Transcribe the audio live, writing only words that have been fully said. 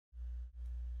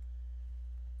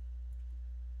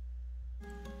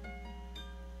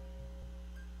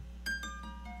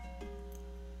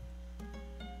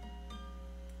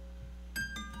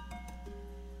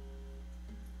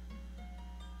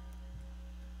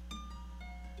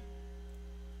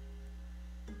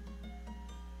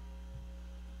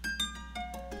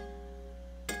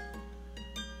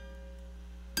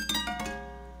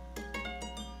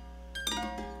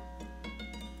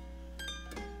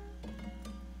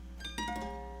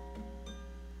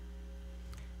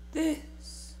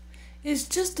This is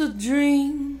just a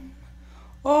dream,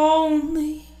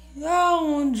 only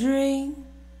our dream.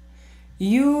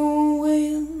 You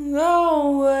will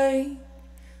awake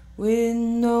with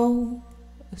no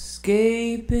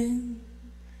escaping.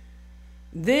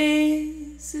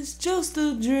 This is just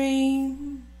a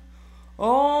dream,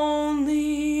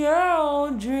 only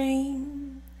our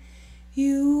dream.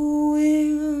 You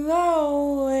will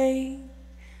awake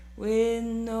with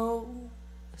no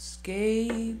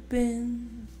escaping.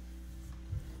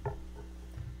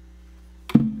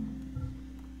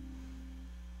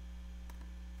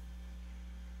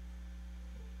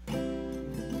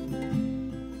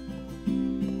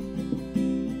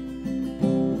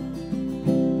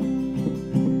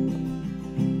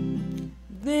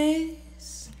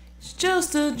 This is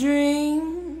just a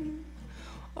dream,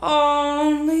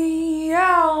 only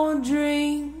our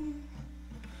dream.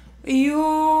 You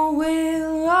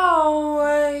will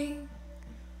awake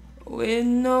with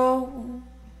no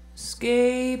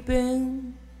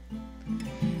escaping.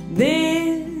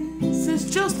 This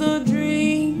is just a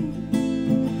dream,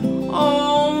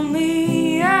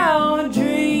 only our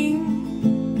dream.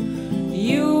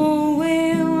 You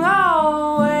will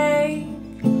awake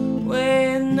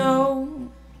with no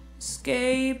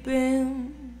escaping.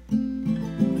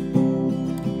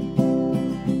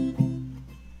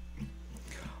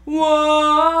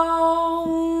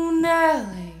 Whoa,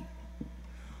 Nellie,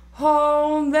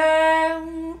 hold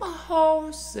them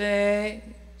horses.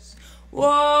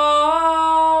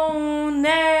 Whoa,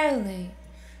 Nellie,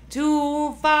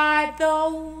 to fight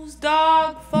those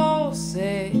dark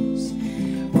forces.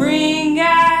 Bring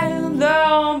out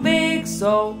the big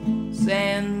swords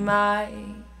and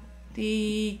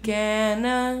mighty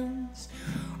cannons.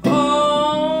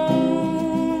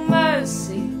 Oh,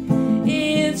 mercy,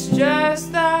 it's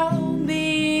just the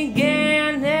beginning.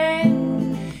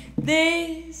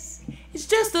 This is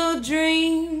just a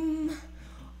dream,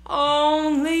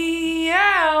 only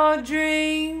our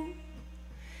dream.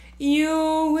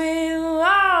 You will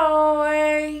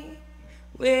awake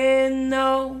with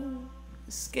no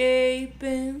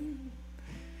escaping.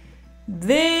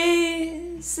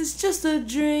 This is just a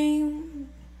dream,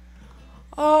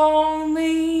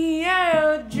 only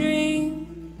our dream.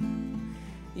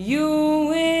 You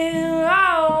will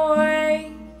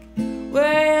awake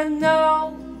with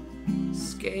no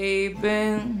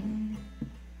escaping.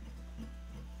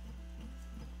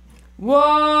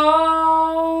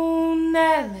 Whoa,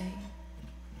 Nellie,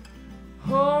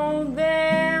 hold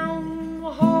them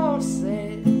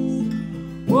horses.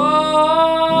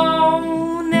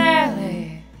 Whoa,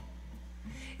 Nellie,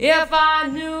 if I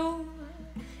knew,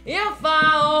 if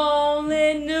I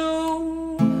only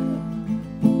knew.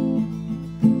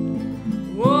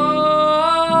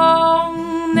 Whoa,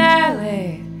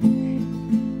 Nellie,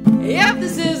 if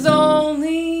this is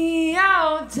only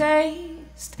our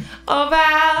taste of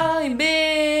how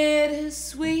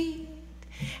bittersweet,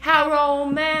 how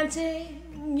romantic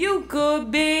you could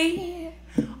be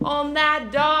on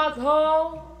that dark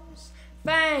horse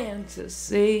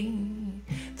fantasy,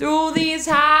 through these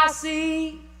high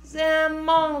seas and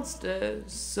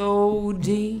monsters so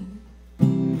deep.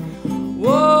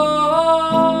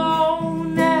 Whoa,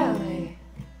 Nellie,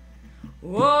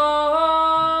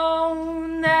 whoa,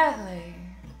 Nellie,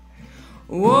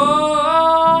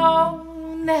 whoa,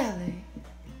 Nellie.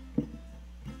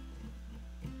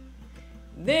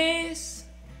 This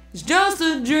is just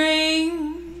a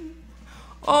dream,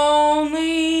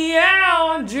 only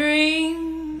our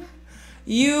dream.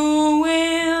 You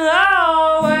will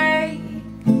awake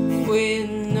with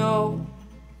no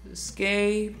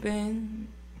escaping.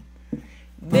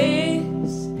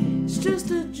 This is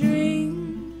just a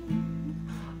dream,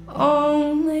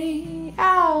 only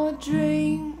our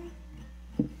dream.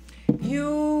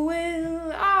 You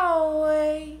will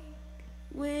awake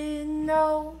with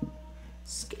no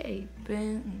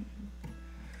escaping.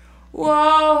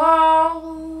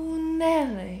 Whoa,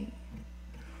 Nellie,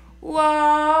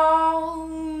 whoa,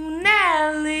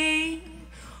 Nellie,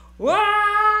 whoa,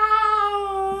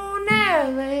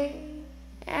 Nellie,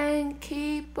 and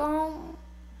keep on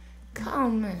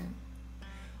coming.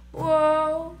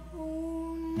 Whoa,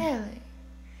 Nellie,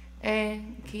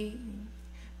 and keep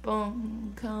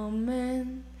on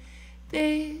coming.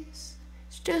 This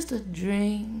is just a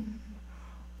dream,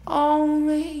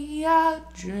 only a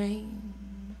dream.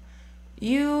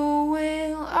 You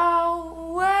will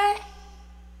awake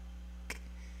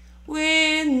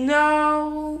with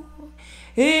no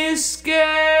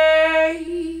escape.